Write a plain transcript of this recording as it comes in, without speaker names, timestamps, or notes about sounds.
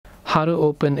How to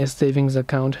open a savings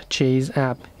account Chase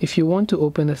app. If you want to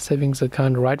open a savings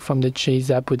account right from the Chase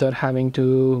app without having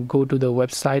to go to the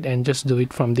website and just do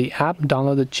it from the app,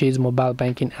 download the Chase mobile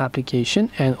banking application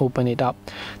and open it up.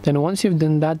 Then once you've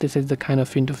done that, this is the kind of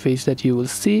interface that you will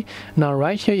see. Now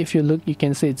right here, if you look, you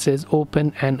can see it says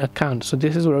open an account. So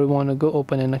this is where we want to go,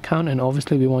 open an account, and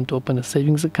obviously we want to open a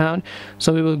savings account.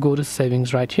 So we will go to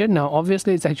settings right here. Now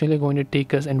obviously it's actually going to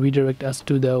take us and redirect us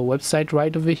to the website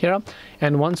right over here,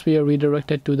 and once we are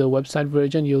redirected to the website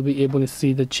version, you'll be able to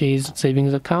see the Chase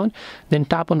savings account. Then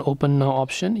tap on open now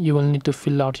option. You will need to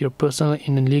fill out your personal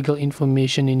and legal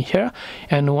information in here,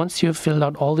 and once you've filled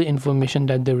out all the information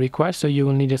that they require, so you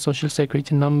will need a social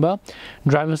security number,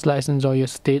 driver's license or your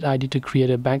state ID to create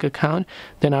a bank account.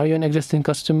 Then are you an existing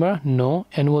customer? No.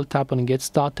 And we'll tap on get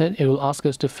started. It will ask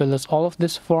us to fill us all of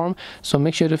this form, so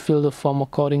make sure to fill the form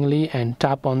accordingly and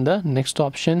tap on the next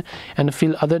option and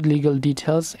fill other legal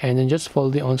details, and then just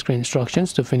follow the on-screen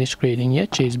instructions to finish creating your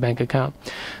Chase bank account.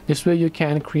 This way you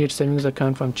can create savings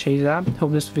account from Chase app.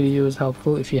 Hope this video is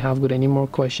helpful. If you have got any more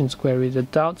questions, queries or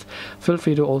doubts, feel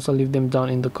free to also leave them down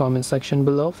in the comment section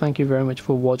below. Thank you very much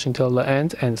for watching till the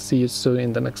end, and see you soon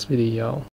in the next video.